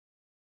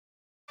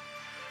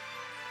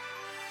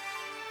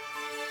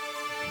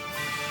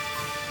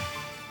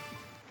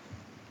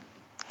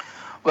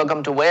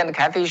Welcome to Wei and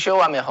Kathy Show.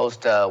 I'm your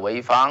host,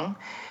 Wei Fang.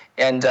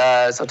 And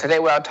so today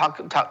we'll talk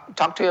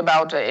to you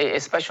about a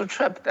special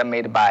trip that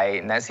made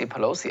by Nancy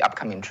Pelosi,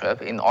 upcoming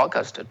trip in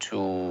August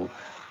to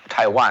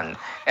Taiwan.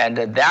 And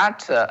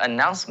that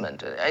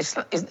announcement is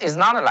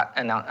not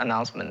an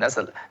announcement. That's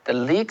the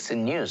leaked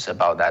news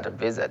about that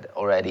visit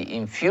already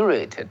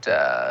infuriated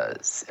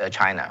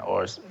China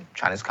or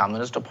Chinese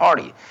Communist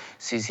Party,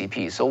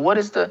 CCP. So what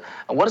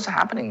is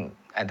happening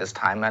at this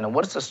time, and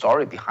what is the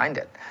story behind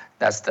it?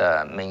 That's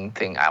the main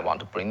thing I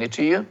want to bring it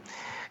to you.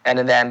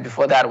 And then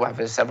before that, we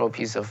have several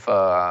pieces of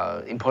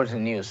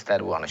important news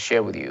that we want to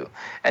share with you.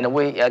 And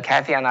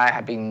Kathy and I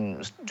have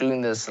been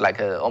doing this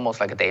almost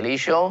like a daily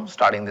show,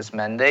 starting this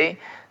Monday.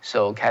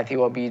 So Kathy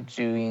will be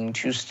doing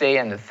Tuesday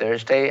and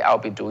Thursday. I'll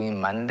be doing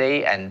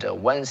Monday and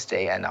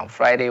Wednesday, and on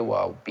Friday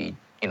we'll be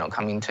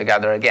coming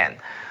together again.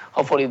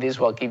 Hopefully this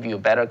will give you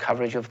better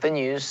coverage of the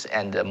news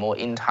and more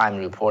in-time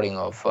reporting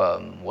of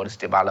what is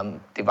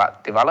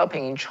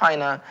developing in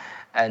China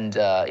and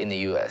in the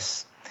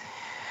U.S.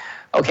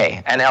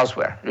 Okay, and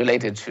elsewhere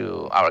related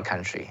to our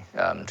country,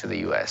 to the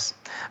U.S.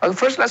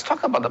 First, let's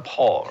talk about the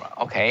poll.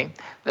 Okay,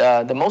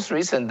 the most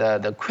recent,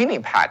 the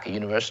Quinnipiac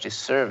University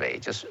survey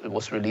just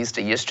was released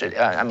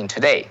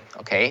today.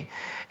 Okay,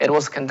 it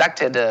was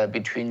conducted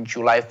between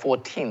July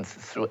 14th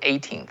through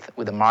 18th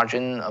with a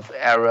margin of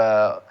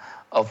error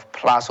of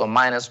plus or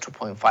minus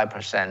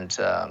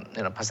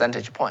 2.5%,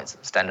 percentage points,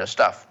 standard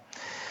stuff.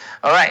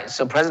 All right,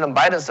 so President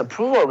Biden's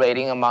approval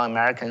rating among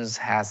Americans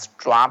has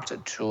dropped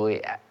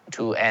to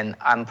an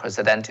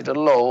unprecedented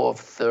low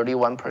of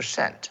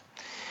 31%.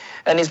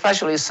 And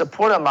especially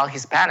support among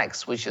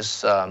Hispanics, which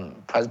is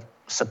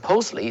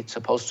supposedly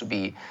supposed to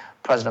be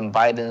President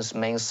Biden's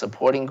main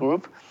supporting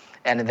group.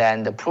 And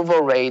then the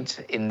approval rate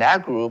in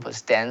that group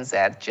stands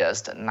at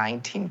just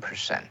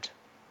 19%.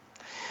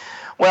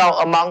 Well,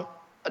 among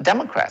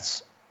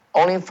Democrats,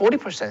 only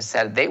 40%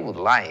 said they would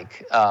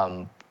like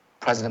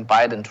President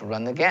Biden to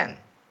run again,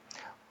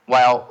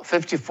 while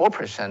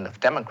 54% of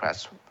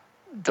Democrats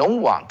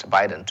don't want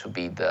Biden to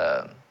be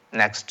the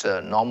next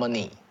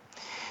nominee.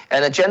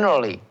 And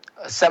generally,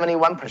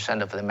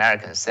 71% of the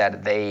Americans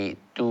said they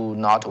do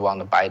not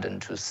want Biden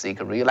to seek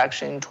a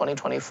re-election in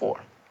 2024.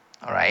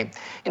 All right.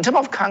 In terms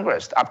of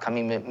Congress, the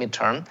upcoming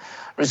midterm,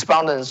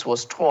 respondents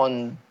was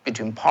torn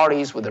between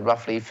parties with a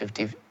roughly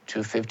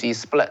 50-50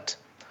 split.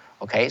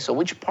 Okay, so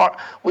which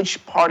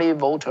party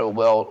voter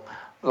will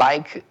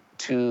likely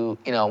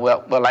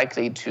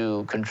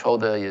to control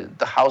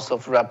the House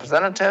of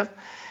Representatives?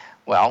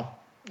 Well,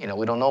 we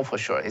don't know for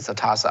sure. It's a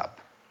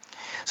toss-up.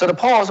 So the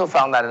poll also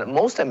found that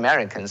most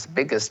Americans'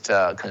 biggest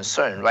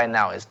concern right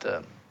now is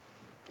the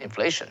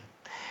inflation.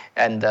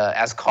 And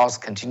as costs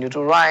continue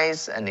to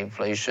rise, and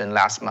inflation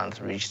last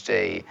month reached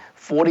a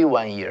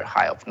 41-year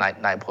high of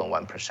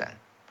 9.1%.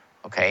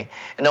 Okay,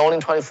 and only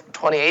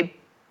 28%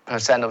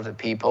 of the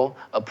people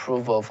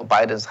approve of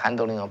Biden's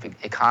handling of the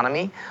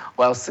economy,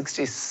 while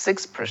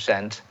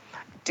 66%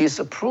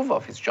 disapprove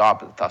of his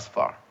job thus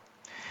far.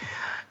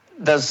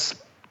 Does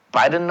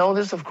Biden know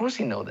this? Of course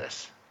he knows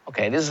this.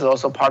 Okay, this is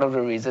also part of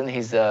the reason he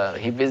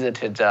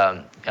visited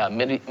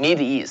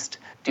Middle East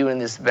during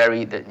this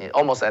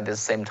almost at the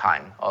same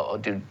time, or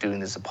during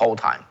this poll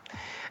time.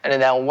 And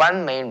then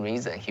one main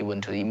reason he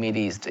went to the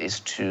Middle East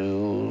is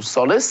to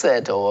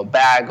solicit or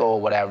beg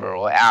or whatever,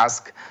 or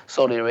ask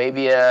Saudi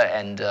Arabia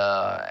and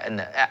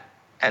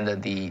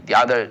the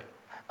other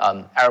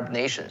Arab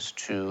nations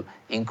to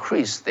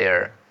increase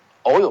their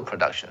oil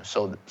production,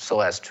 so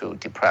as to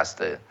depress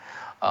the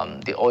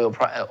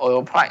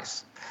oil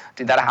price.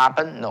 Did that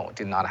happen? No, it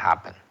did not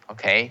happen.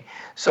 Okay,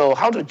 so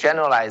how to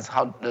generalize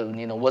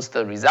what's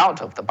the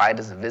result of the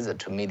Biden's visit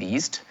to Middle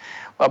East?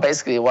 Well,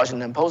 basically,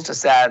 Washington Post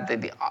said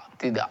that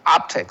the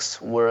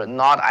optics were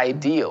not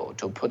ideal,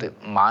 to put it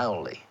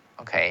mildly.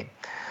 Okay,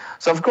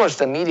 so of course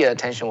the media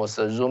attention was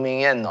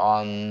zooming in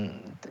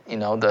on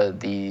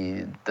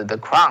the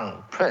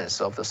crown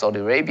prince of the Saudi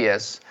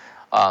Arabia's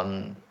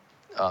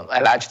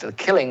alleged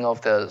killing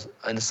of the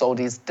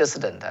Saudi's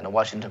dissident and a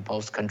Washington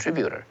Post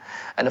contributor.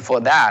 And for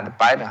that,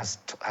 Biden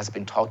has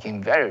been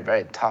talking very,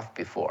 very tough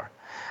before.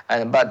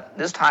 But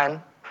this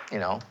time,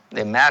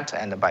 they met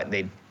and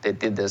they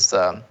did this,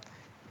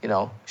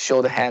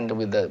 show the hand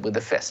with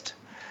the fist.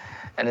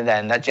 And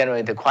then that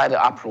generated quite an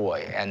uproar.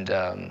 And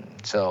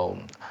so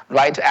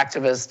right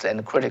activists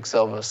and critics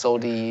of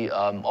Saudi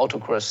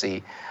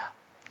autocracy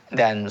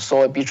then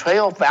saw a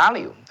betrayal of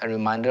value, a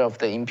reminder of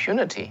the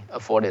impunity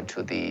afforded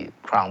to the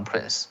crown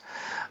prince.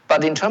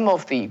 But in terms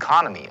of the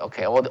economy,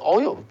 okay, or the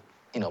oil,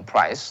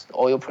 price,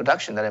 oil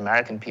production that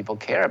American people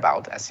care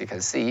about, as you can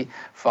see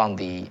from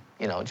the,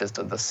 just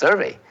the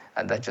survey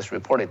that just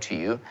reported to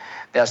you,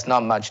 there's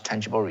not much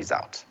tangible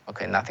result.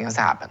 Okay, nothing has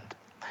happened.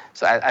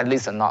 So at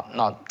least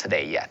not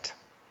today yet.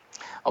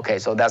 Okay,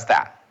 so that's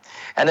that.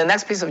 And the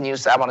next piece of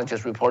news I want to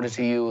just report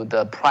to you,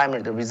 the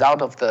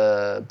result of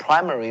the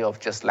primary of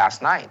just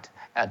last night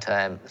at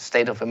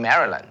state of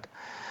Maryland.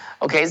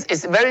 Okay,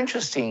 it's a very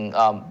interesting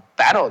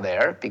battle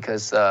there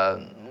because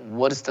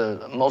what is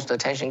the most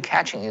attention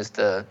catching is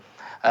the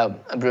a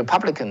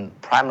Republican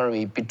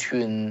primary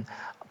between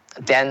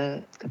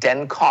Dan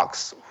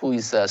Cox, who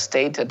is a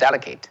state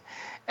delegate,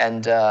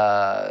 and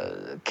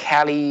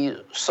Kelly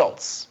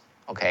Shultz.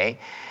 Okay,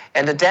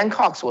 and Dan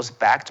Cox was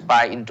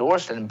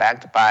endorsed and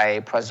backed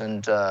by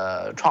President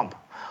Trump,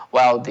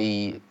 while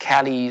the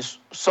Kelly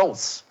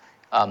Shultz,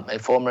 a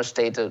former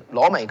state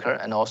lawmaker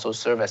and also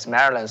served as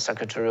Maryland's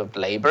Secretary of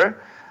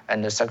Labor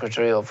and the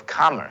Secretary of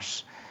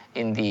Commerce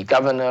in the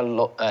Governor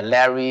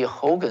Larry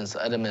Hogan's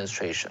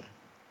administration.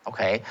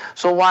 Okay,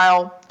 so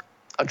while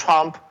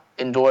Trump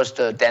endorsed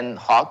Dan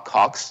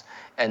Cox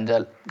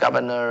and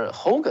Governor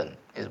Hogan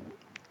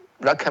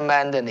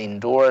recommend and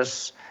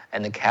endorse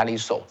and Kelly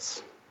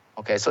Shultz.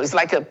 Okay, so it's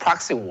like a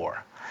proxy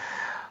war.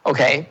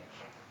 Okay,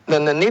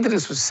 then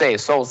needless to say,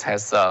 Shultz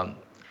has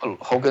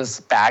Hogan's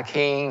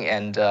backing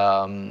and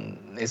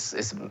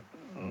is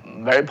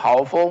very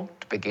powerful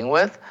to begin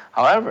with.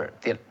 However,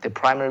 the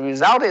primary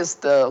result is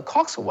the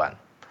Cox one.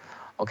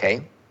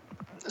 Okay,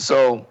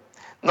 so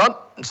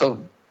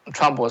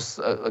Trump was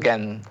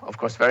again, of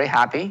course, very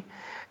happy,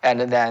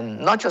 and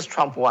then not just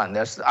Trump won.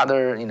 There's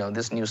other,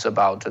 this news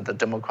about the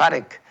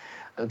Democratic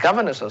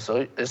Governors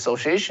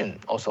Association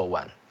also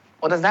won.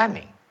 What does that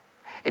mean?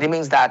 It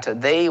means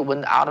that they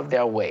went out of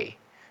their way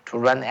to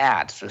run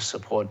ads to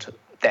support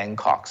Dan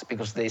Cox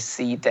because they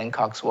see Dan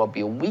Cox will be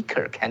a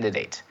weaker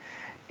candidate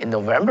in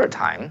November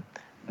time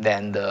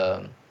than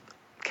the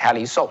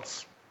Kelly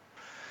Shultz.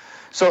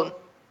 So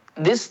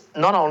this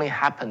not only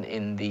happened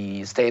in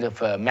the state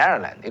of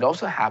Maryland, it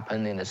also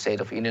happened in the state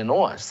of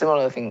Illinois.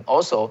 Similar thing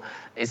also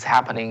is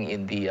happening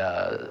in the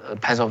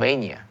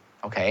Pennsylvania.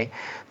 Okay,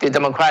 the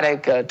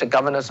Democratic the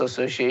Governors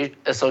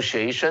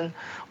Association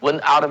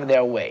went out of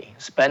their way,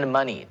 spend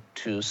money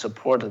to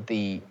support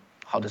the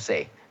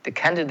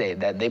candidate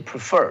that they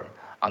prefer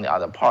on the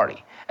other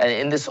party. And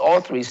in all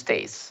three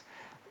states,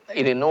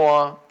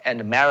 Illinois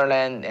and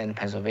Maryland and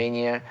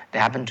Pennsylvania, they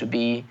happen to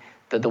be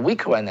the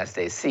weaker one as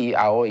they see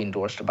are all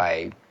endorsed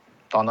by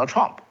Donald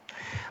Trump.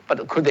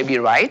 But could they be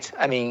right?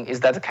 I mean, is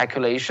that a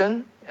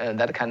calculation,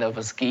 that kind of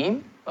a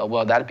scheme?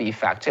 Will that be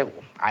effective?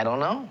 I don't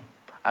know.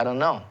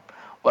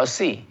 We'll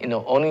see.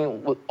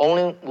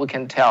 Only we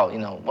can tell.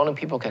 Only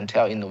people can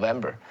tell in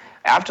November,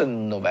 after the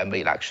November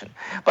election.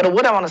 But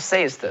what I want to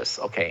say is this.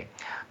 Okay,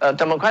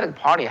 Democratic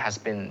Party has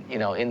been,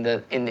 in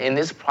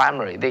this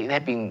primary, they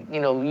have been,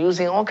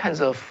 using all kinds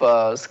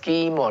of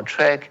scheme or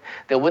trick.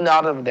 They went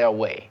out of their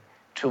way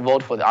to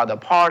vote for the other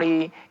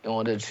party in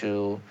order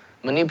to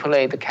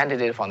manipulate the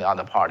candidate from the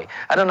other party.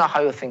 I don't know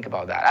how you think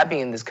about that. I've been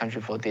in this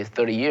country for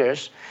 30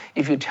 years.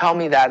 If you tell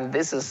me that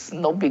this is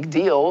no big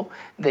deal,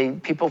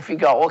 people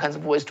figure out all kinds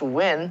of ways to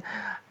win,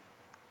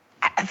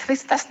 at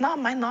least that's not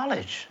my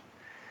knowledge.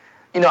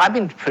 I've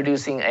been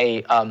producing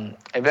a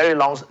very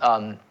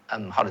long,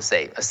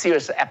 a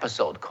serious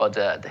episode called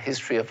The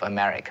History of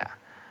America,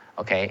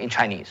 okay, in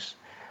Chinese.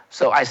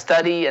 So I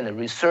study and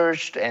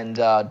researched and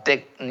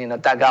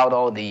dug out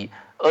all the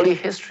early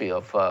history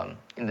of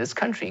in this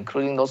country,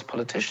 including those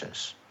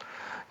politicians.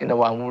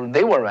 When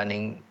they were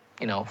running,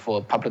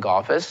 for public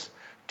office,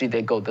 did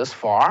they go this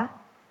far?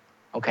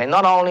 Okay,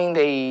 not only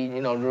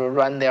they,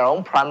 run their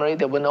own primary,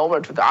 they went over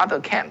to the other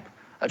camp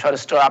and try to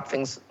stir up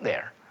things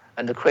there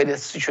and to create a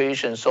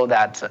situation so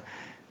that,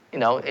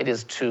 it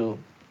is to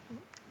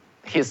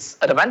his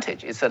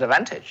advantage. It's an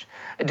advantage.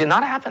 It did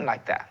not happen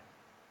like that.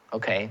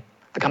 Okay,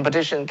 the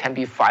competition can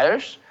be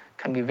fierce,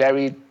 can be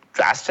very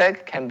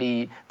drastic, can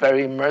be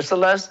very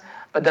merciless,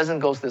 but doesn't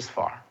go this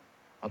far.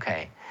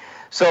 Okay,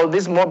 so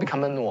this more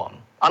become a norm.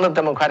 On the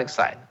Democratic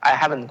side, I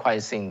haven't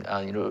quite seen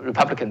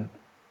Republican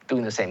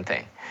doing the same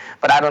thing,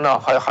 but I don't know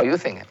how you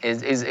think.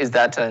 Is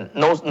that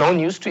no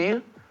news to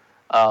you?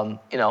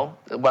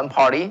 One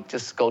party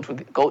just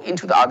go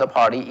into the other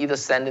party, either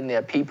send in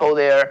their people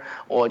there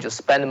or just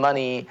spend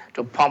money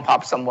to pump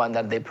up someone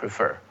that they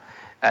prefer,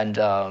 and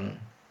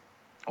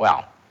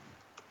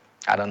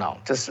I don't know.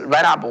 Just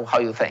write up how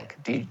you think.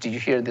 Did you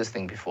hear this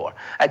thing before?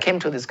 I came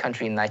to this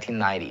country in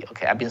 1990.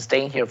 Okay, I've been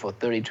staying here for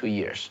 32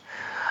 years.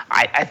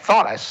 I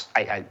thought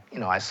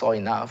I saw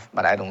enough,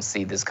 but I don't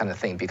see this kind of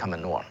thing become a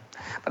norm.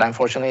 But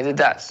unfortunately, it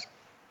does.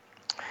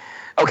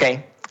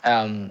 Okay,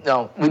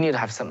 we need to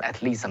have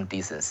at least some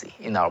decency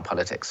in our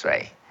politics,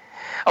 right?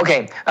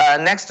 Okay,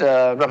 next,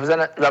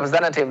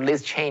 Representative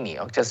Liz Cheney.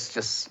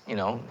 Just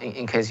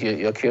in case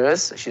you're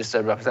curious, she's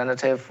a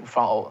representative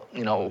from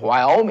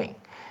Wyoming.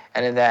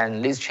 And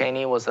then Liz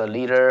Cheney was a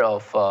leader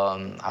of,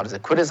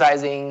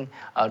 criticizing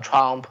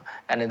Trump.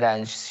 And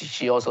then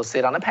she also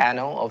sat on the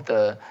panel of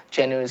the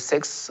January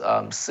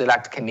 6th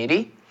Select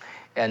Committee.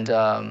 And,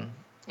 along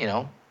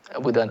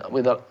with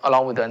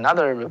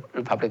another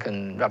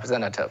Republican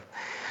representative.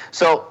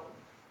 So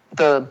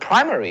the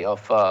primary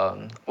of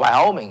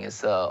Wyoming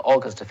is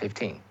August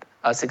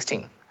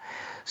 16th.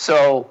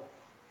 So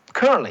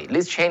currently,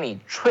 Liz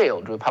Cheney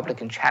trailed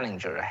Republican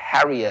challenger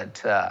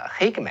Harriet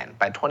Hageman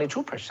by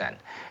 22%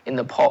 in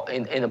the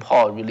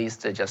poll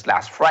released just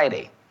last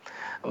Friday.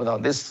 Well,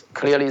 this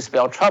clearly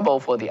spelled trouble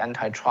for the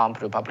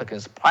anti-Trump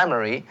Republicans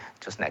primary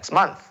just next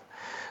month.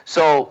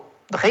 So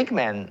the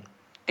Hageman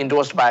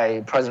endorsed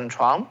by President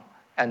Trump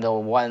and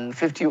won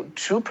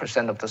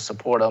 52% of the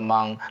support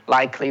among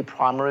likely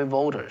primary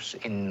voters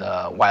in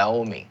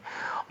Wyoming.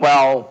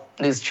 Well,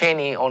 Liz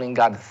Cheney only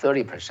got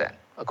 30%,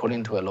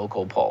 according to a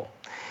local poll.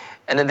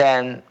 And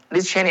then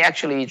Liz Cheney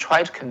actually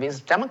tried to convince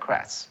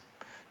Democrats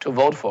to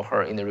vote for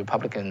her in the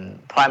Republican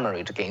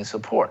primary to gain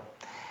support,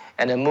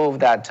 and a move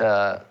that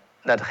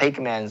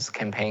Hickman's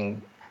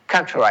campaign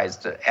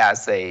characterized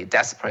as a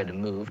desperate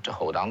move to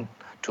hold on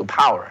to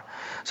power.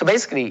 So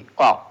basically,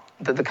 well,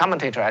 the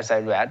commentator, as I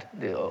read,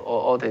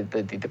 all the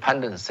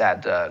pundits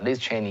said Liz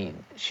Cheney,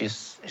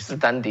 she's a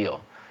done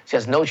deal. She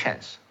has no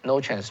chance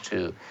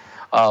to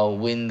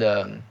win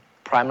the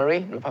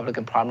primary,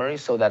 Republican primary,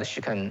 so that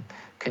she can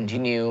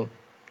continue,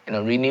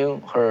 renew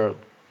her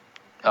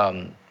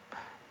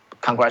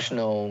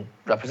congressional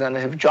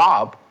representative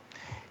job,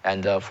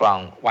 and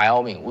from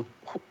Wyoming,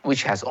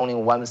 which has only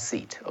one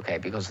seat, okay,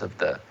 because of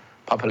the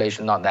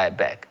population not that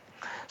big.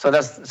 So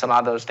that's some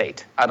other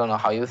state. I don't know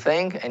how you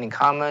think. Any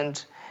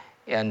comment?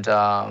 And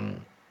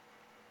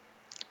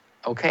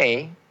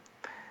okay,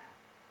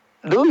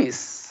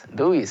 Louis,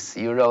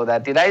 you wrote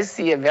that. Did I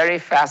see a very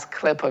fast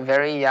clip of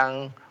very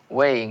young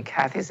Wei in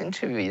Kathy's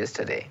interview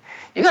yesterday?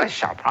 You got a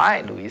sharp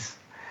eye, Louis.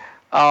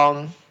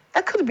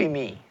 That could be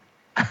me.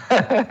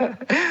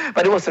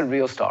 But it was a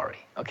real story.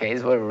 Okay,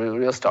 it's a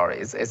real story.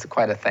 It's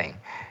quite a thing,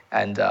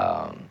 and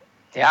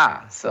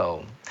yeah.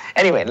 So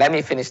anyway, let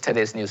me finish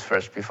today's news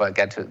first before I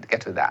get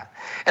to that.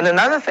 And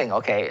another thing,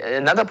 okay,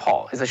 another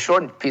poll is a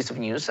short piece of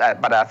news,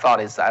 but I thought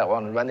I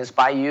want to run this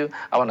by you.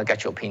 I want to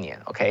get your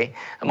opinion. Okay,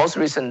 the most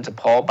recent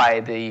poll by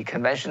the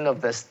Convention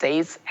of the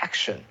States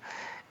Action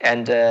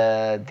and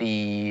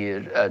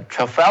the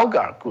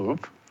Trafalgar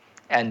Group,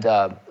 and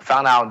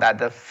found out that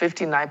the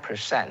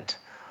 59%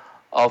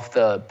 of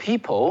the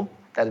people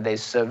that they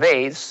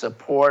surveyed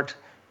support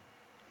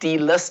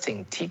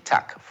delisting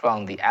TikTok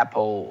from the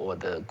Apple or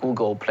the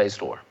Google Play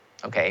Store,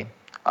 okay,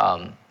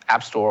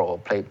 App Store or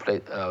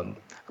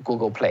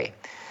Google Play,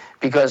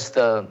 because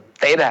the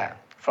data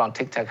from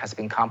TikTok has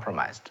been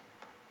compromised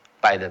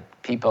by the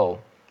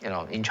people,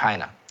 in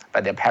China,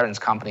 by their parents'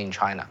 company in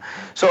China.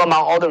 So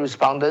among all the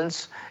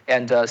respondents,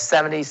 and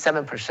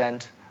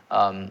 77%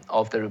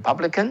 of the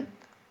Republican,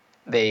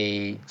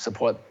 they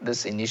support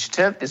this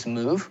initiative, this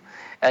move,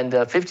 and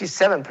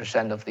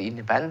 57% of the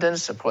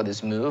independents support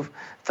this move.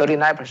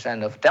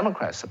 39% of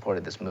Democrats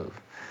supported this move.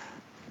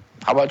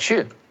 How about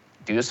you?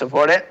 Do you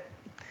support it?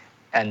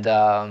 And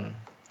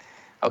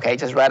okay,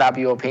 just write up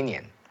your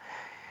opinion.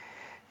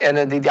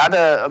 And the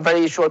other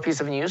very short piece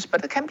of news,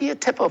 but it can be a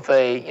tip of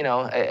an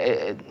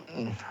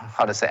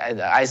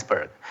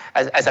iceberg.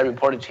 As I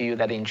reported to you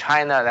that in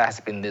China there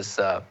has been this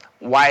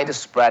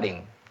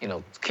widespreading,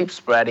 keep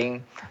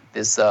spreading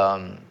this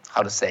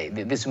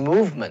this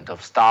movement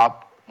of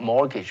stop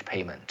mortgage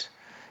payment,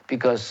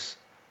 because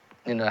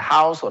the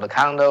house or the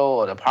condo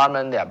or the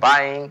apartment they are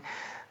buying,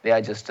 they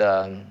are just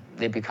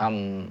they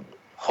become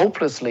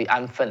hopelessly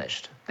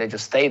unfinished. They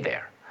just stay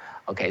there.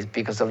 Okay,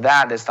 because of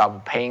that, they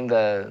stop paying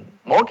the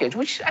mortgage,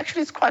 which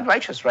actually is quite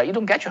righteous, right? You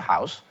don't get your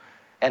house,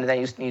 and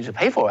then you need to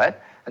pay for it.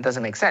 That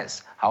doesn't make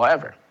sense.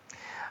 However,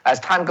 as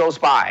time goes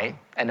by,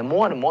 and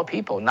more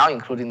people, now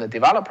including the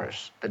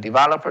developers,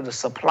 the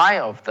supply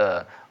of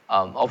the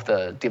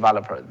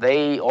developer,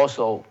 they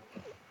also,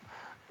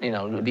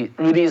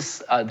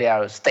 release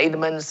their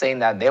statements saying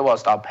that they will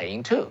stop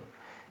paying too,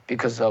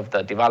 because of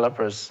the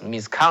developers'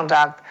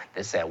 misconduct.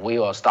 They said we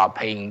will stop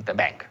paying the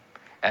bank,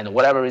 and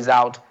whatever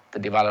result, the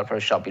developer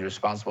shall be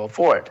responsible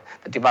for it.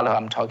 The developer,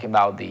 I'm talking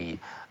about the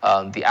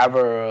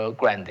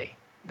Evergrande,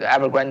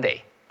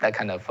 that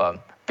kind of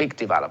big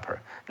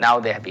developer. Now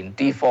they have been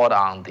default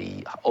on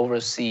the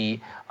overseas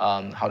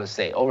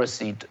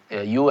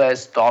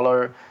U.S.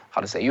 dollar,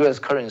 U.S.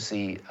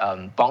 currency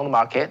bond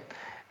market,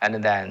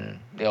 and then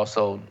they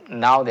also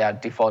now they are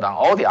default on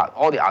all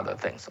the other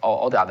things,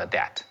 all the other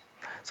debt.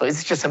 So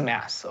it's just a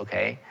mess.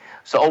 Okay,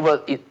 so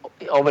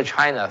over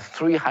China,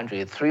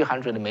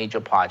 300 major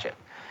projects.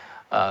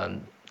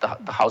 The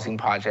housing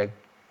project,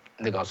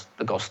 they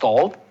got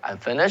stalled,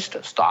 unfinished,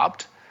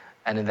 stopped,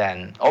 and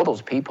then all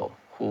those people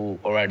who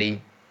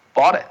already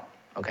bought it,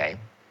 okay,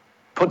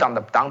 put down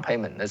the down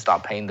payment and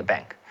start paying the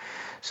bank.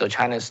 So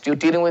China is still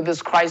dealing with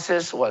this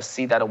crisis. We'll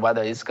see that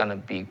whether it's going to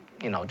be,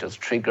 just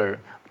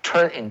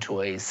turn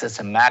into a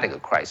systematic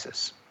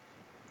crisis.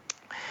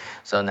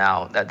 So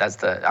now that's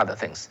the other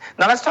things.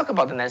 Now let's talk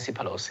about Nancy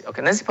Pelosi.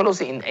 Okay, Nancy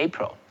Pelosi in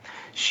April,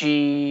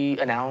 she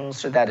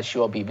announced that she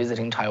will be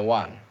visiting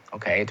Taiwan.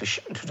 Okay, to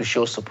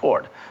show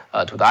support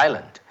to the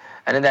island,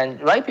 and then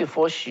right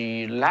before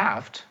she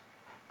left,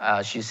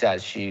 she said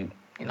she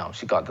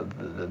got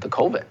the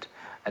COVID,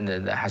 and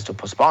then has to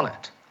postpone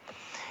it.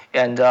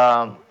 And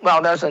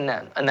there's an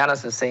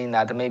analysis saying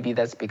that maybe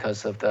that's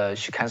because of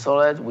she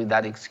canceled it with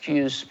that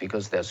excuse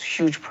because there's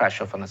huge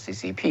pressure from the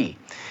CCP,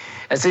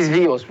 and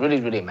CCP was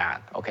really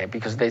mad. Okay,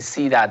 because they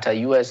see that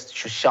U.S.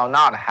 shall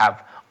not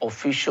have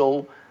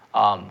official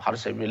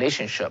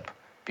relationship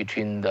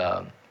between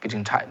the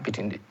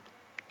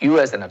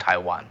U.S. and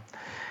Taiwan.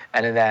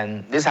 And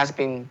then this has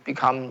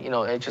become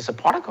just a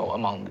protocol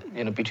among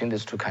between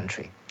these two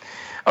countries.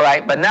 All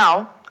right, but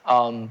now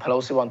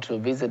Pelosi wants to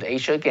visit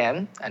Asia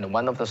again, and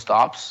one of the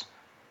stops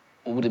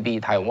would be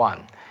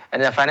Taiwan.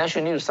 And the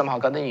financial news somehow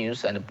got the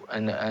news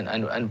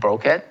and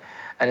broke it,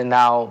 and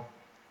now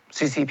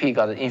CCP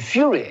got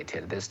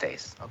infuriated these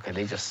days. Okay,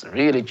 they just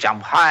really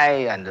jump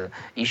high and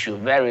issue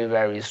very,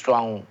 very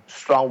strong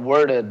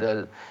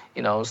worded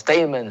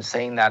statements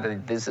saying that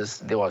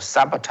there was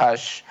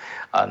sabotage.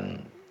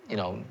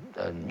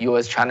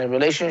 U.S.-China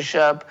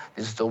relationship.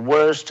 This is the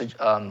worst.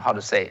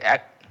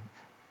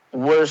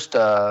 Worst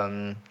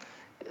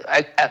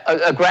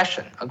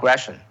aggression.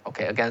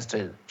 Okay, against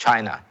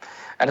China,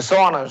 and so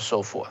on and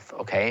so forth.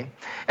 Okay,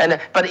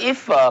 but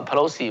if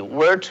Pelosi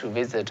were to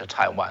visit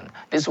Taiwan,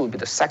 this would be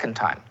the second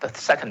time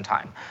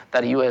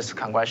that U.S.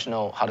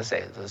 congressional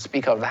the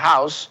Speaker of the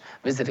House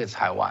visited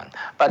Taiwan.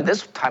 But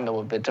this time it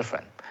would be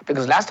different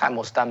because last time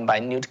was done by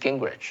Newt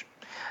Gingrich.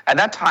 At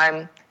that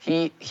time,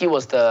 he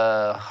was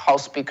the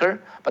House Speaker,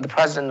 but the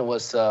president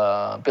was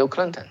Bill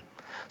Clinton.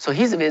 So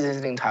his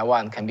visiting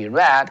Taiwan can be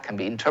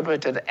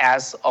interpreted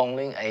as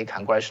only a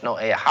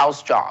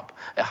House job,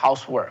 a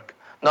housework,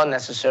 not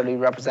necessarily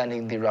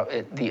representing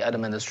the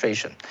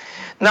administration.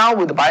 Now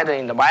with Biden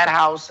in the White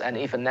House, and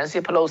if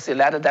Nancy Pelosi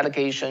led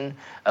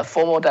a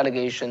formal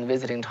delegation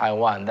visiting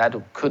Taiwan, that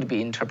could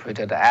be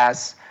interpreted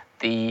as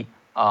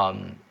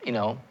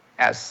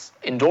as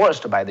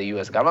endorsed by the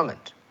U.S.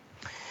 government.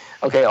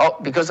 Okay,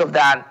 because of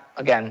that,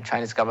 again,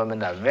 Chinese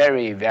government are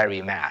very,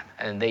 very mad,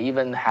 and they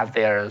even have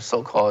their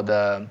so-called,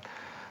 a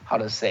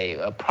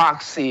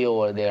proxy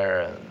or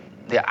their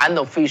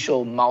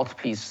unofficial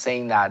mouthpiece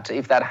saying that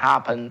if that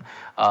happened,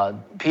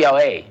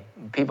 PLA,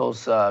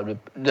 People's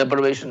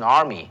Liberation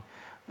Army,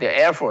 their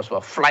Air Force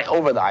will fly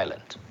over the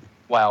island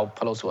while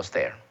Pelosi was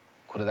there.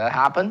 Could that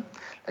happen?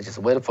 Let's just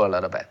wait for a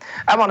little bit.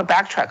 I want to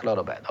backtrack a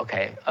little bit,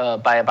 okay,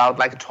 by about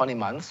 20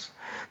 months.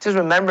 Just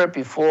remember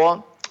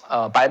before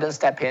Biden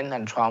stepped in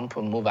and Trump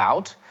moved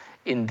out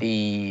in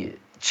the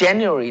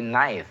January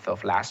 9th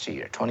of last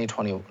year,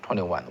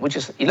 2021, which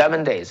is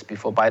 11 days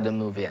before Biden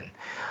moved in.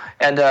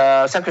 And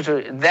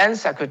Secretary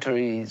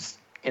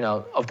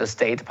of the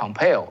State,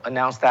 Pompeo,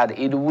 announced that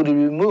it would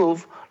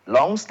remove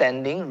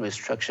long-standing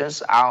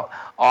restrictions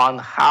on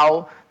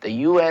how the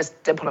U.S.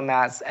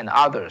 diplomats and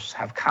others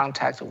have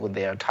contact with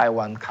their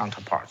Taiwan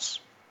counterparts.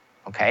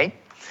 Okay?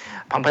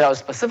 Pompeo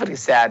specifically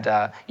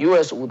said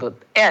U.S. would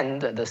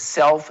end the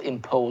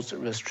self-imposed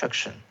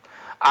restriction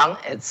on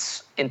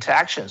its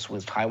interactions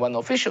with Taiwan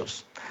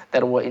officials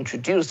that were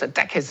introduced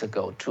decades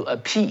ago to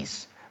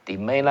appease the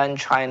mainland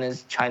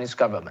Chinese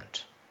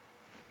government.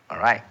 All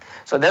right,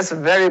 so that's a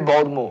very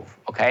bold move.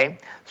 Okay,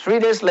 3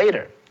 days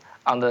later,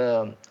 on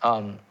the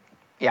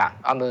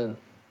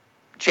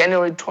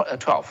January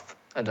 12th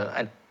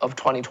of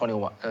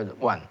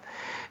 2021.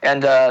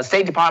 And the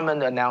State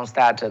Department announced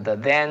that the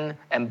then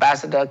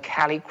Ambassador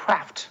Kelly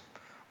Craft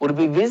would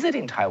be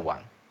visiting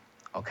Taiwan.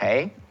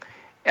 Okay,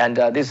 and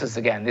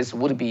this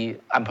would be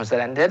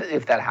unprecedented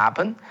if that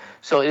happened.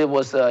 So it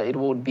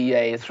would be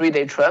a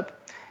 3-day trip,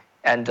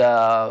 and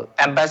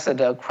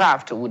Ambassador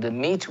Craft would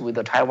meet with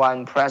the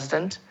Taiwan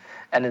president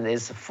and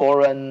his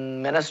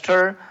foreign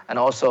minister, and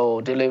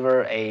also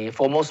deliver a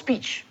formal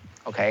speech,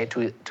 okay,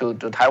 to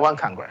Taiwan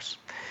Congress.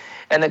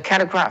 And the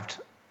Kelly Craft,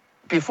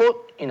 before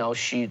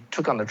she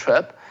took on the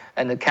trip,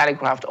 and the Kelly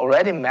Craft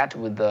already met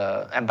with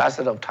the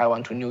ambassador of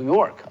Taiwan to New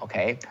York,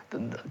 okay,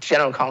 the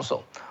general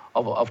counsel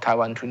of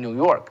Taiwan to New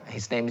York.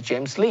 His name is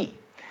James Lee.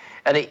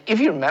 And if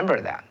you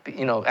remember that,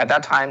 at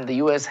that time, the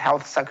U.S.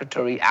 Health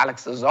Secretary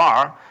Alex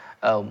Azar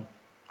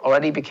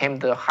already became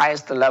the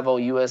highest level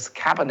U.S.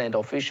 cabinet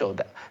official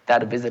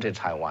that visited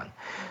Taiwan.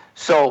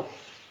 So,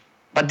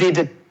 but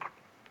did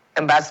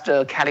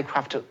Ambassador Kelly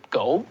Craft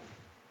go?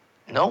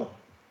 No.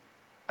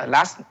 At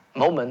last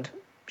moment,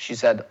 she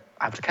said,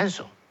 I have to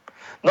cancel.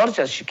 Not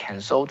just she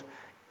canceled,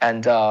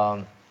 and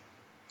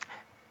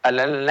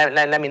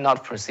let me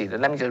not proceed.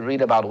 Let me just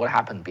read about what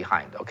happened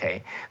behind,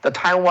 okay? The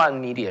Taiwan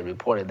media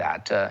reported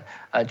that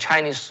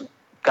Chinese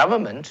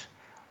government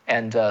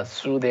and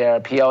through their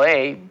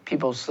PLA,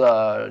 People's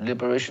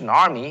Liberation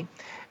Army,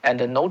 and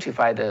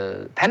notified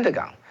the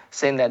Pentagon,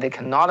 saying that they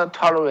cannot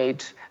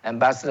tolerate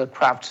Ambassador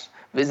Craft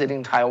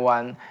visiting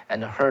Taiwan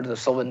and hurt the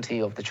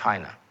sovereignty of the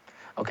China.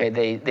 Okay,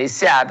 they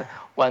said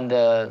when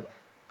the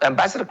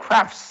Ambassador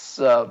Craft's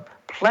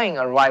plane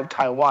arrived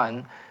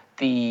Taiwan,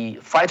 the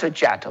fighter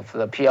jet of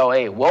the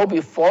PLA will be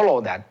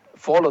follow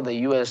the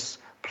U.S.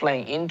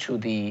 plane into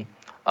the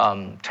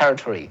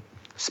territory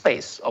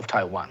space of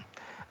Taiwan,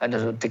 and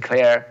to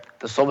declare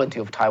the sovereignty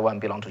of Taiwan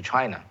belong to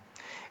China.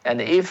 And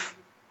if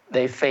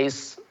they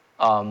face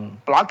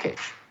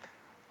blockage,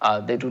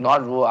 they do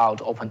not rule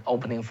out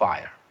opening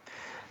fire.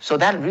 So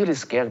that really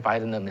scared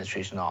Biden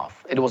administration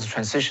off. It was a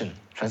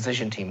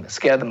transition team that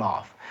scared them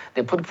off.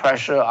 They put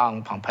pressure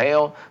on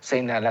Pompeo,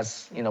 saying that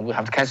we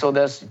have to cancel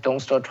this. Don't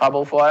start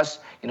trouble for us.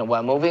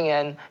 We're moving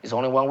in. It's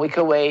only 1 week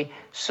away.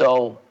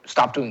 So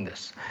stop doing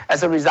this.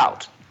 As a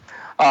result,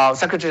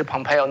 Secretary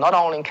Pompeo not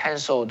only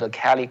canceled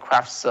Kelly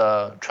Craft's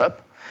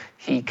trip,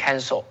 he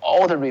canceled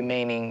all the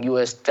remaining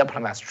U.S.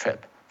 diplomats'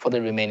 trip for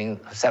the remaining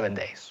 7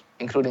 days,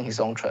 including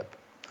his own trip.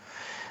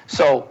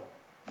 So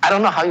I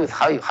don't know how you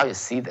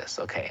see this.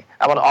 Okay,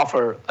 I want to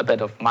offer a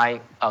bit of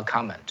my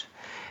comment,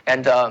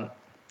 and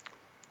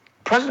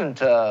President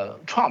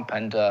Trump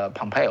and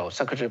Pompeo,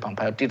 Secretary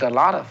Pompeo, did a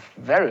lot of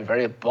very,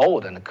 very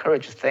bold and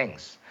courageous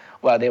things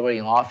while they were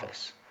in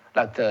office,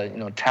 like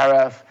the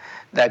tariff,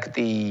 like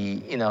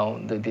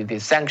the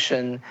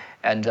sanction,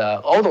 and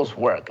all those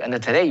work. And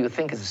today you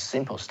think it's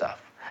simple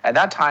stuff. At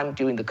that time,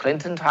 during the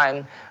Clinton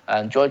time,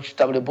 George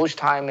W. Bush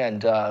time,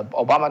 and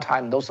Obama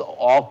time, those are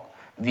all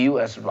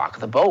viewed as rock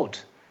the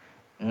boat.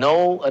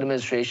 No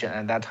administration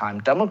at that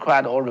time,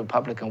 Democrat or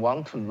Republican,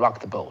 want to rock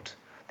the boat.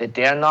 They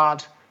dare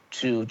not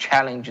to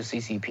challenge the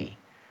CCP.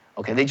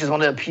 Okay, they just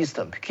want to appease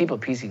them, keep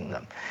appeasing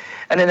them.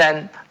 And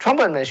then Trump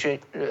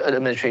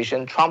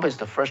administration, Trump is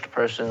the first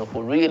person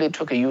who really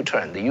took a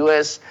U-turn. The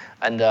U.S.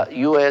 and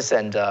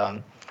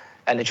the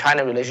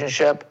China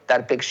relationship,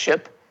 that big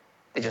ship,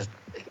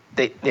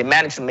 they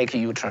managed to make a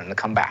U-turn and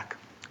come back,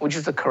 which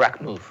is the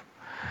correct move.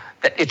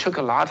 That it took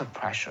a lot of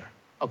pressure.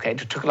 Okay,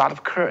 it took a lot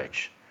of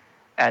courage,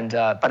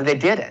 but they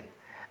did it.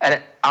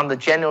 And on the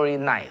January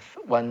 9th,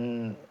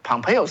 when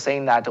Pompeo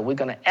saying that we're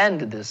going to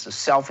end this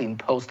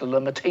self-imposed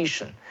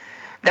limitation,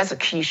 that's a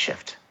key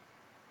shift.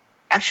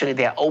 Actually,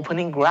 they are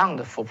opening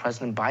ground for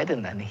President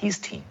Biden and his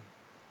team.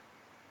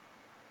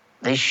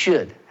 They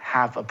should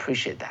have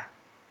appreciated that.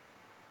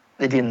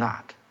 They did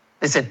not.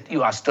 They said,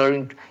 you are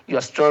stirring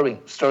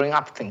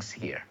up things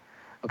here.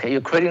 Okay,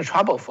 you're creating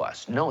trouble for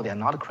us. No, they're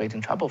not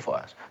creating trouble for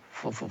us,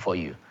 for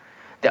you.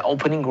 They're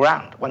opening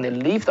ground. When they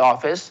leave the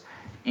office,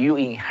 you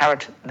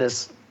inherit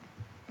this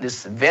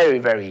very,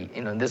 very,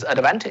 this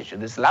advantage,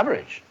 this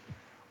leverage,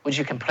 which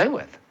you can play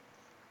with.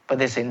 But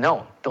they say,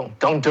 no,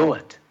 don't do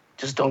it.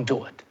 Just don't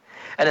do it.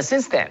 And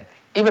since then,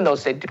 even though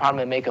State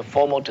Department make a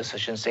formal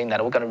decision saying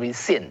that we're going to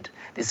rescind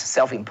this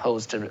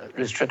self-imposed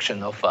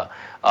restriction of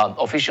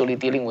officially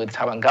dealing with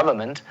Taiwan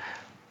government,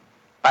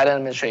 Biden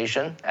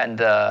administration and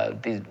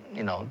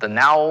the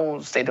now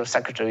State of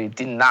Secretary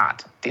did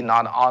not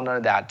honor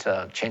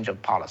that change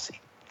of policy.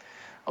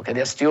 Okay,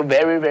 they're still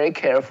very, very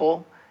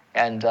careful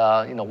and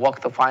walk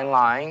the fine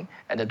line,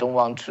 and they don't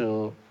want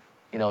to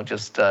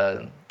just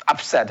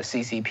upset the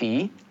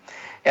CCP.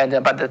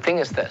 And but the thing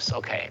is this,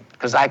 okay,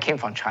 because I came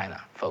from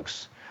China,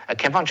 folks. I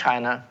came from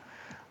China.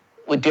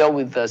 We deal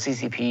with the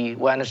CCP.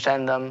 We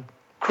understand them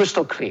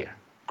crystal clear.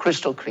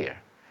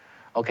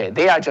 Okay,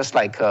 they are just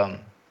like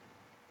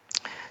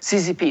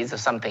CCP is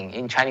something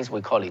in Chinese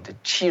we call it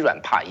欺软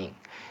怕硬.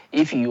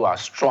 If you are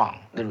strong,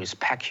 they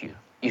respect you.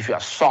 If you are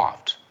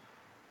soft,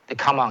 they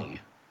come on you.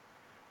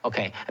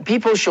 Okay, and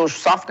people show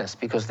softness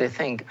because they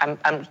think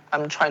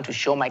I'm trying to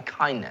show my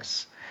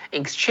kindness.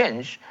 In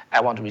exchange,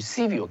 I want to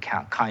receive your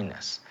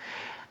kindness.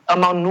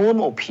 Among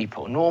normal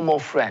people, normal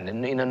friends,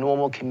 in a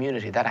normal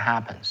community, that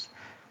happens.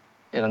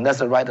 That's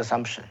the right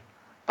assumption.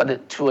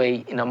 But to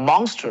a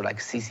monster like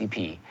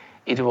CCP,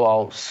 it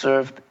will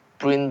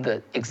bring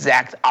the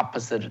exact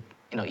opposite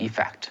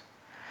effect.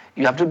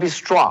 You have to be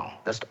strong.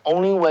 That's the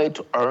only way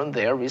to earn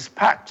their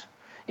respect.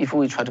 If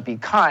we try to be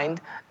kind,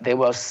 they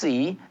will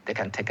see they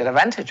can take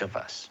advantage of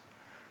us.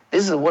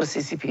 This is what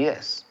CCP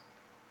is.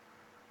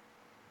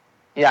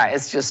 Yeah,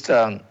 it's just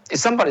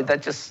it's somebody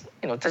that just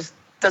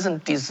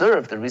doesn't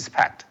deserve the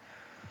respect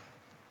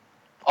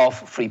of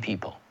free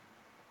people.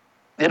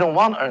 They don't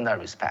want to earn that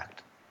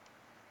respect.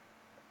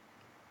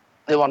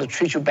 They want to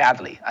treat you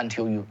badly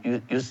until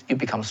you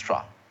become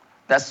strong.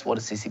 That's what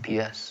the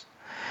CCP is.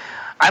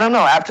 I don't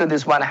know. After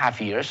this 1.5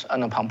 years,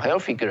 Pompeo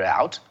figured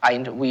out.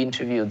 We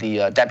interviewed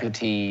the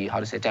deputy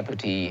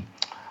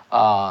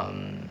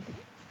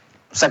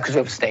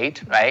Secretary of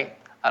State, right?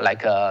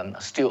 Like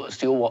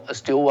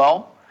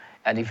Stilwell.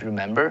 And if you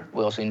remember,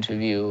 we also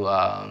interviewed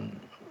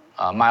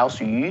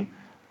Miles Yu,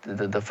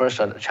 the first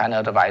China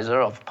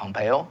advisor of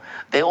Pompeo.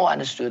 They all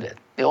understood it.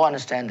 They all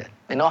understand it.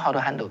 They know how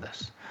to handle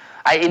this.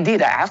 I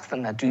asked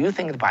them that, do you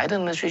think the Biden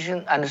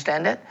administration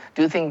understand it?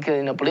 Do you think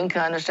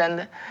Blinken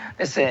understand it?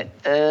 They said,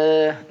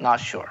 not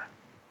sure.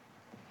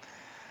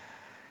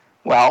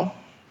 Well,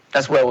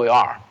 that's where we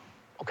are.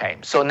 Okay,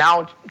 so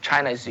now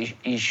China is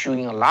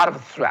issuing a lot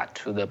of threat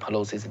to the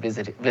Pelosi's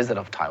visit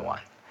of Taiwan.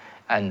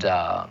 And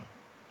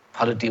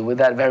how to deal with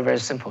that? Very, very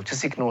simple.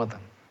 Just ignore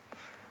them.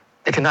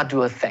 They cannot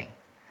do a thing.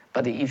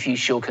 But if you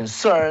show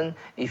concern,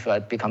 if you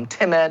become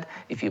timid,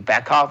 if you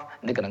back off,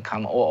 they're going to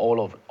come all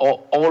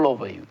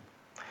over you.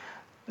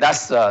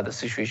 That's the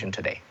situation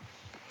today.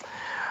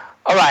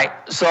 All right,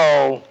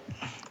 so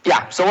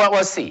yeah, so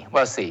we'll see.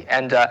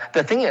 And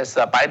the thing is,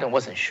 Biden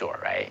wasn't sure,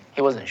 right?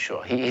 He wasn't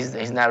sure.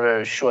 He's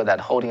never sure that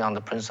holding on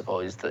the principle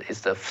is the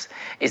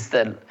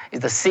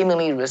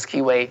seemingly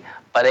risky way,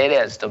 but it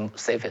is the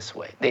safest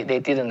way. They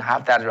didn't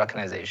have that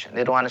recognition.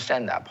 They don't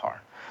understand that part.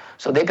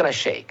 So they're going to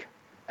shake,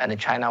 and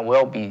China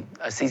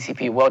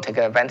CCP will take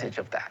advantage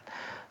of that.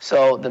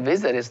 So the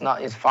visit is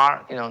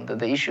far,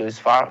 the issue is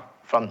far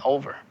from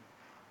over.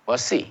 We'll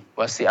see.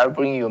 I'll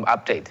bring you an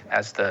update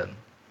as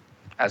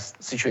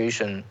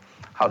situation,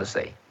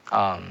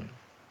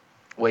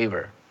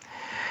 waver.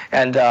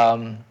 And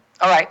all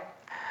right,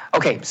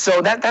 okay.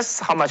 So that's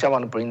how much I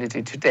want to bring to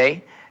you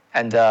today.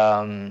 And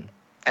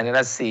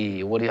let's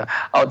see, what do you?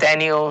 Oh,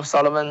 Daniel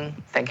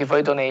Sullivan, thank you for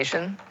your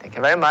donation. Thank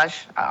you very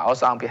much.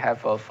 Also on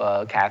behalf of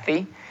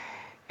Kathy,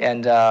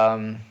 and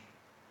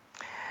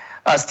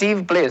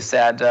Steve Bliss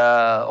said,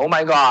 "Oh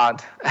my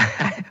God,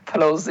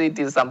 Pelosi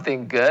did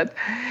something good."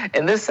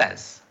 In this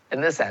sense,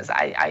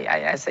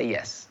 I say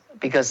yes,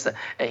 because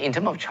in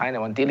terms of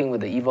China, when dealing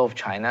with the evil of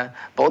China,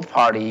 both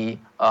parties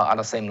are on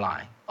the same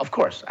line. Of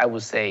course, I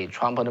would say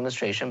Trump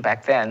administration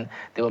back then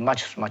they were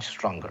much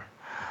stronger,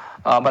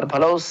 but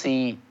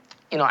Pelosi.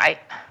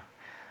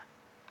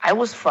 I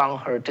was from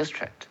her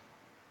district.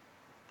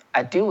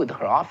 I deal with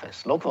her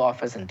office, local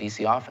office and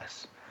DC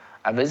office.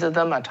 I visit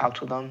them, I talk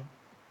to them.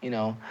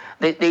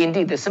 They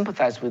indeed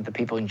sympathize with the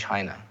people in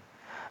China,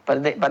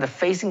 but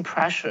facing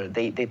pressure,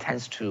 they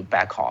tend to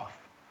back off.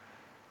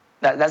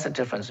 That's the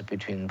difference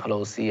between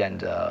Pelosi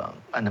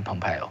and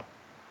Pompeo.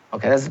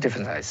 Okay, that's the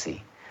difference I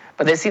see.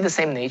 But they see the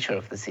same nature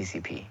of the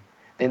CCP.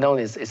 They know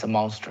it's a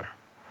monster,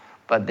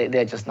 but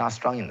they're just not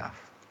strong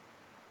enough.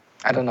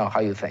 I don't know how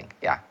you think,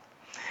 yeah.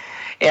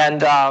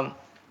 And,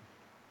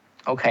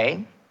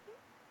 okay.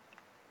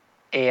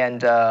 And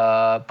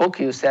Book,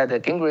 you said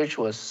that Gingrich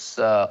was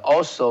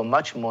also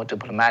much more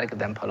diplomatic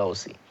than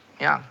Pelosi.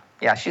 Yeah,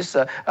 she's,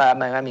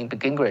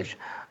 Gingrich.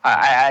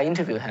 I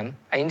interviewed him,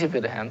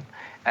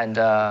 and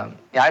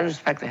I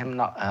respect him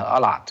a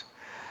lot.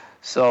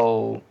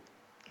 So,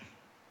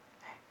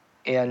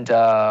 and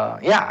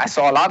I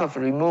saw a lot of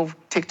removed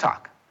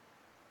TikTok,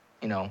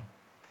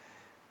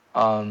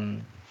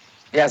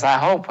 Yes, I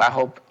hope.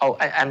 Oh,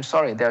 I'm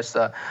sorry. There's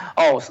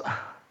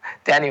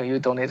Daniel, you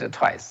donated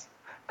twice.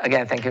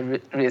 Again, thank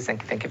you, really,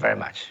 thank you very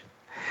much.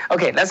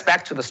 Okay, let's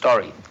back to the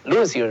story.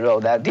 Louis, you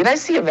wrote that. Did I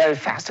see a very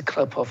fast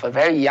clip of a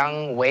very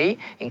young Wei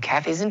in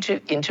Kathy's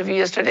interview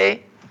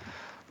yesterday?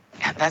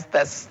 Yeah,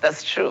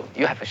 that's true.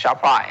 You have a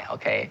sharp eye.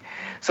 Okay,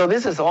 so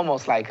this is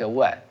almost like a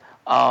what?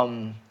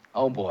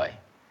 Oh boy,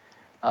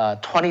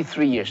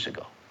 23 years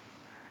ago,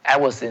 I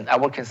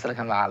work in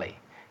Silicon Valley,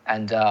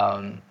 and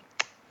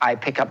I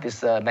pick up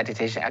this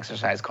meditation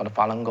exercise called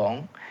Falun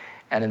Gong,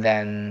 and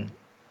then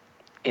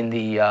in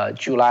the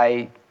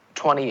July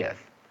 20th,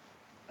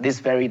 this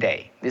very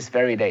day,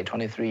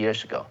 23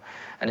 years ago,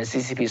 and the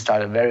CCP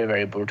started a very,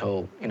 very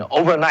brutal,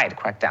 overnight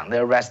crackdown. They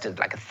arrested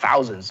like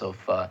thousands of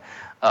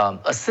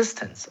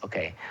assistants.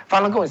 Okay,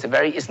 Falun Gong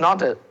it's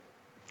not a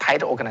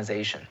tight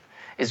organization.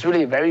 It's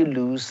really very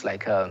loose,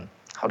 like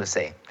how to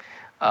say.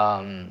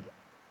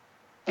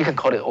 You can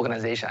call it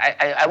organization.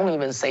 I won't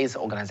even say it's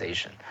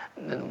organization.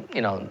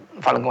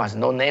 Falun Gong has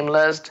no name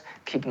list,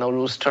 keep no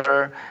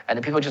rooster,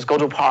 and people just go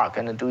to park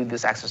and do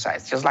this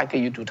exercise, just like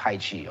you do Tai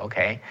Chi,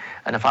 okay?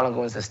 And the Falun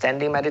Gong is a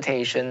standing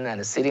meditation and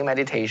a sitting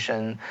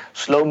meditation,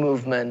 slow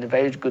movement,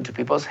 very good to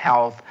people's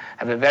health,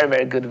 have a very,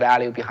 very good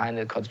value behind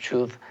it called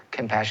truth,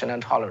 compassion,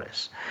 and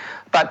tolerance.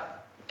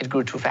 But it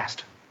grew too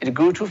fast. It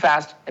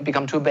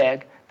became too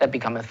big, that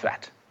became a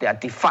threat. They are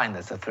defined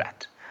as a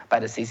threat by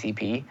the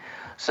CCP.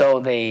 So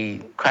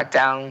they cracked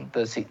down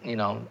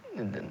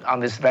on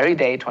this very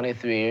day,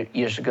 23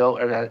 years ago,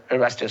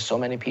 arrested so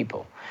many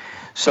people.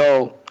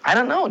 So I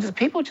don't know,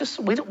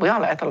 we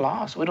are at a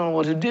loss. We don't know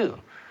what to do.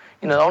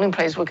 The only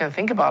place we can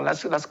think about,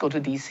 let's go to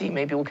DC.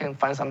 Maybe we can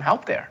find some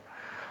help there.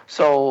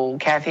 So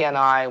Kathy and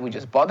I, we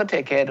just bought the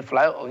ticket,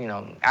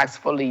 asked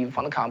for leave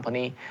from the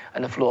company,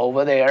 and flew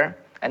over there.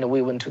 And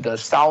we went to the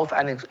south,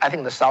 and I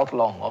think the south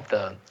lawn of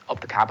the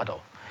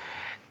Capitol.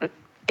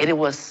 It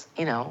was,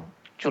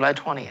 July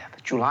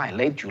 20th,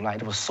 late July,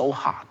 it was so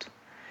hot.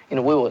 We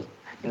were,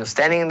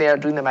 standing there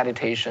doing the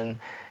meditation,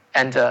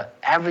 and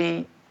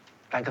every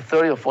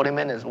 30 or 40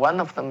 minutes, one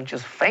of them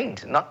just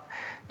faint,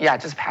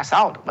 just pass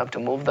out. We have to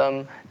move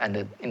them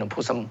and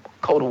put some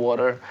cold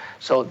water.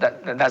 So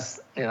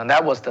that's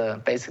that was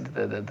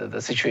basically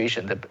the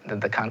situation,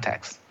 the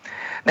context.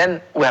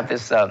 Then we have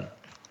this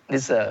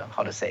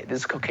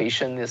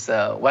Caucasian, this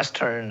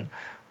Western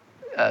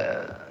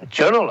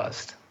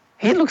journalist.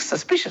 He looks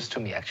suspicious to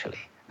me, actually.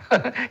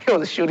 He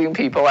was shooting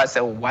people. I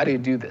said, well, why do you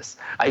do this?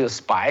 Are you a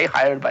spy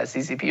hired by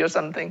CCP or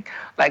something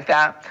like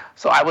that?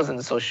 So I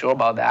wasn't so sure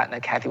about that.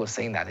 And Kathy was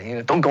saying that,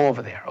 don't go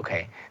over there,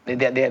 okay?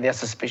 They're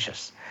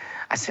suspicious.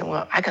 I said,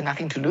 well, I got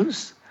nothing to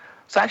lose.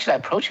 So actually I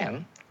approached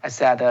him. I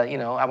said,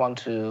 I want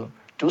to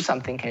do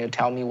something. Can you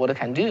tell me what I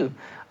can do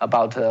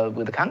about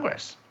with the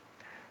Congress?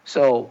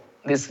 So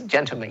this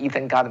gentleman,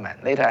 Ethan Gutman,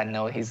 later I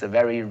know he's a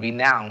very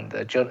renowned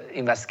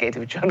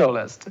investigative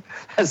journalist.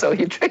 And so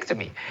he tricked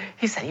me.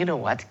 He said, you know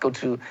what, go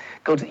to,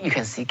 you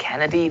can see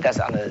Kennedy, that's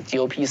on the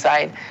GOP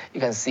side.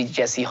 You can see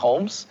Jesse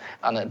Holmes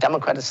on the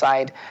Democratic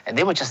side. And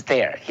they were just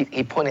there.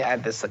 He pointed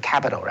at this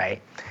Capitol, right?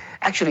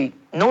 Actually,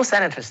 no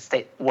senators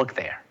work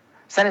there.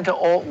 Senators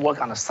all work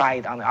on the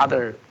side, on the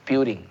other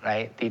building,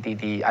 right?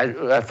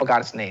 I forgot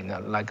his name,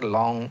 like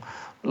long,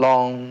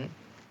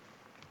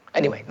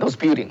 anyway, those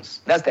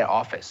buildings, that's their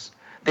office.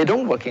 They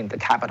don't work in the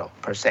Capitol,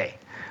 per se.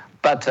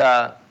 But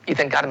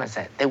Ethan Gutman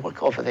said, they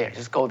work over there,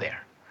 just go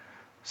there.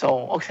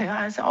 So, okay,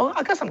 I said,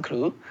 I got some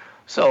clue.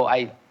 So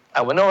I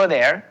I went over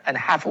there, and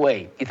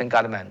halfway, Ethan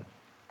Gutman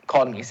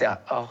called me. He said,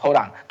 hold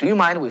on, do you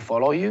mind we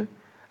follow you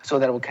so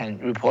that we can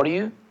report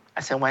you?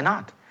 I said, why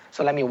not?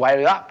 So let me wire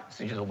you up.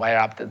 So you just wire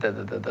up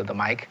the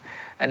mic.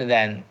 And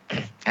then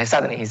and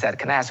suddenly he said,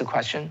 can I ask a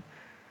question?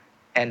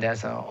 And I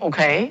said,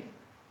 okay.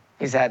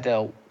 He said,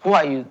 who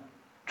are you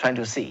trying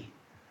to see?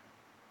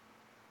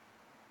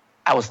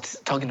 I was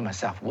talking to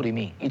myself, what do you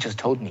mean? You just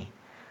told me.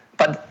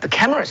 But the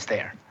camera is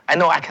there. I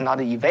know I cannot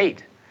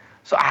evade.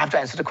 So I have to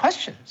answer the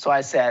question. So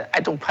I said, I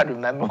don't quite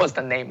remember what's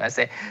the name. I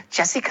said,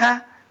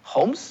 Jessica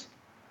Holmes?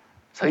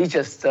 So he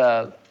just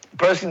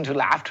burst into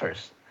laughter.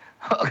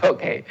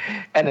 Okay.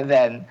 And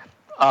then,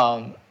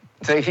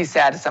 so he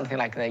said something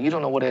like that, you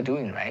don't know what they're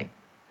doing, right?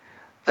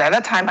 So at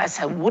that time I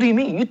said, what do you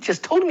mean? You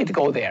just told me to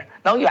go there.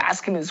 Now you're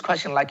asking me this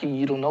question like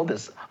you don't know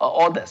this or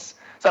all this.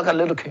 So I got a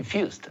little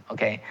confused,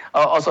 okay?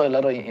 Also a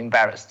little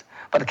embarrassed.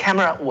 But the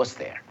camera was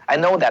there. I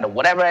know that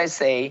whatever I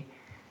say,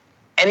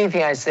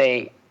 anything I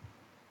say,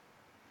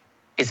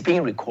 is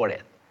being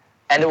recorded.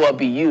 And it will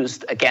be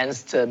used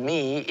against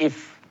me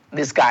if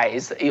this guy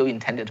is an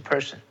ill-intended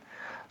person.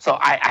 So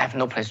I have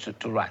no place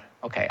to run,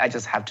 okay? I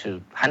just have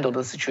to handle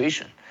the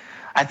situation.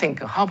 I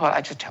think, how about I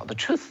just tell the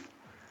truth?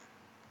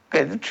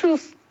 Okay, the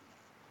truth,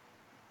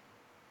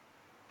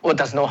 well,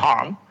 does no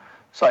harm.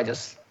 So I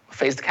just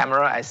faced the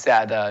camera. I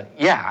said,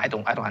 yeah, I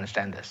don't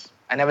understand this.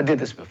 I never did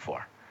this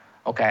before.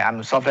 Okay, I'm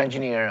a software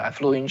engineer. I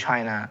flew in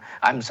China.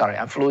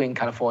 I flew in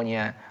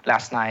California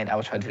last night. I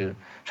was trying to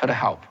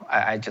help.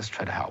 I just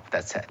try to help.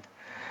 That's it.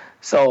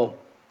 So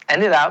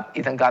ended up,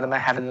 Ethan Gutman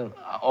having it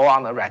all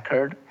on the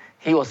record.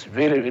 He was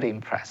really, really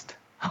impressed.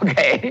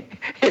 Okay,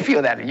 he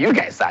feel that you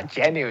guys are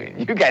genuine.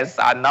 You guys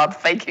are not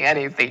faking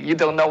anything. You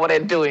don't know what they're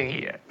doing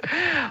here.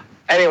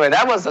 Anyway,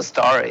 that was the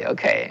story.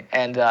 Okay,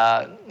 and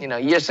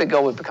years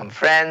ago we become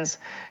friends,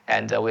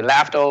 and we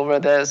laughed over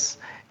this,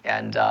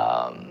 and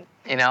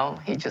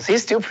he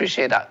still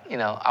appreciate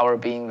our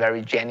being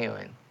very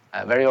genuine,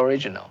 very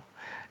original,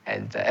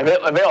 and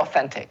very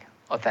authentic.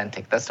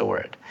 Authentic, that's the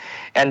word.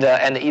 And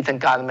Ethan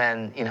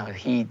Gutman,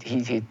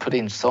 he put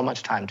in so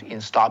much time in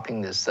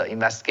stopping this,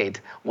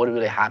 investigate what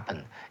really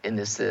happened in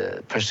this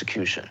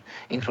persecution,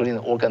 including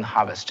organ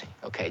harvesting.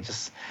 Okay,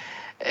 just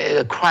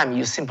a crime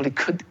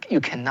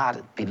you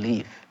cannot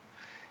believe.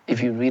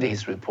 If you read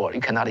his report,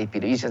 you cannot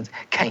believe. He says,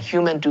 can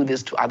human do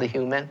this to other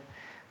human?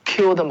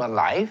 Kill them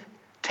alive?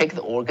 Take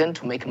the organ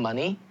to make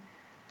money?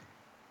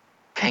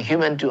 Can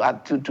human do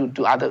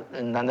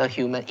another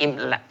human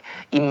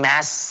in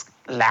mass?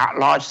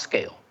 Large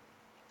scale,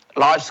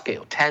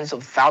 tens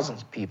of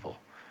thousands of people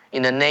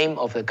in the name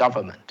of the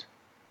government.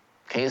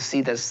 Can you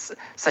see that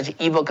such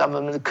evil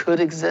government could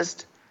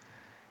exist?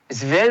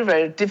 It's very,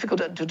 very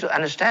difficult to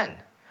understand,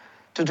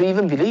 to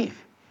even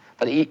believe.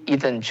 But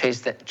Ethan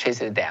chased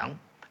it down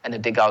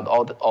and dig out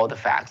all the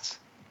facts.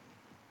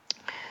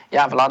 Yeah,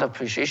 I have a lot of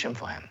appreciation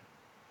for him.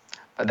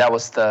 But that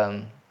was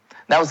the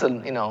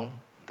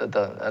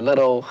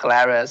little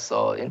hilarious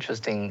or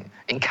interesting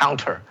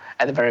encounter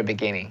at the very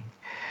beginning.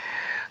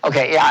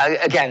 Okay, yeah,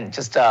 again,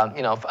 just,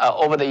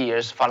 over the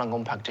years, Falun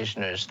Gong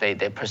practitioners, they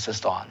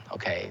persist on,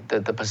 okay?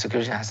 The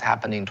persecution has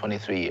happened in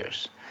 23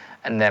 years.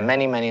 And then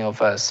many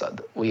of us,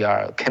 we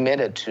are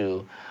committed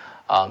to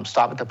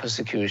stop the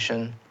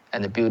persecution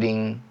and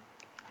building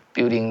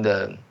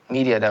the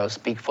media that will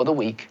speak for the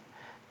weak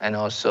and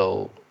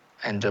also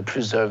to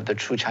preserve the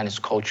true Chinese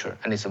culture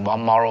and its one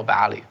moral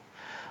value.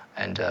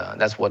 And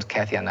that's what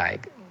Kathy and I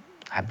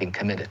have been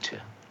committed to.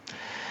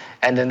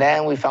 And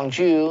then we found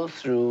you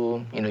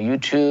through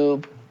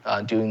YouTube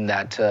during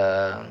that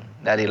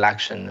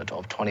election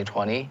of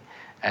 2020,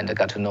 and I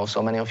got to know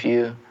so many of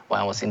you when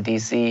I was in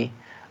DC,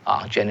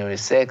 January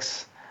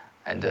 6th,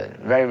 and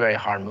very, very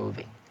hard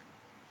moving.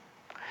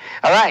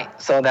 All right,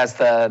 so that's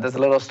a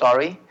little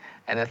story,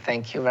 and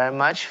thank you very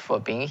much for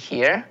being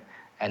here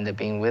and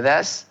being with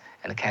us.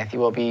 And Kathy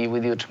will be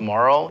with you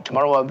tomorrow.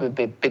 Tomorrow will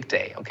be a big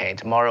day, okay?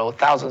 Tomorrow,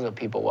 thousands of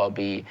people will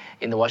be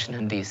in the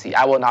Washington, D.C.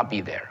 I will not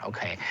be there,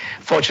 okay?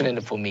 Fortunately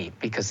for me,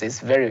 because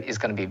it's going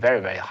to be very,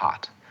 very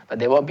hot. But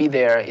they will be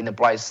there in the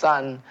bright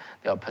sun.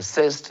 They'll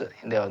persist.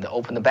 They'll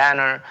open the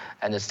banner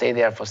and they'll stay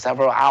there for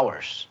several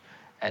hours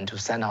and to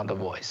send out the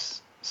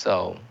voice.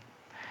 So,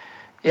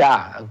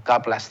 yeah,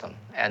 God bless them.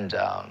 And,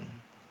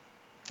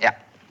 yeah.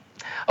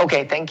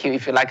 Okay, thank you.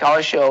 If you like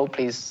our show,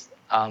 please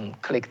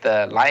click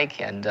the like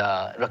and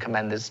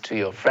recommend this to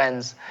your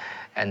friends.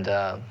 And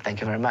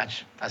thank you very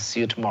much. I'll see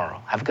you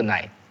tomorrow. Have a good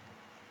night.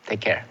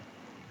 Take care.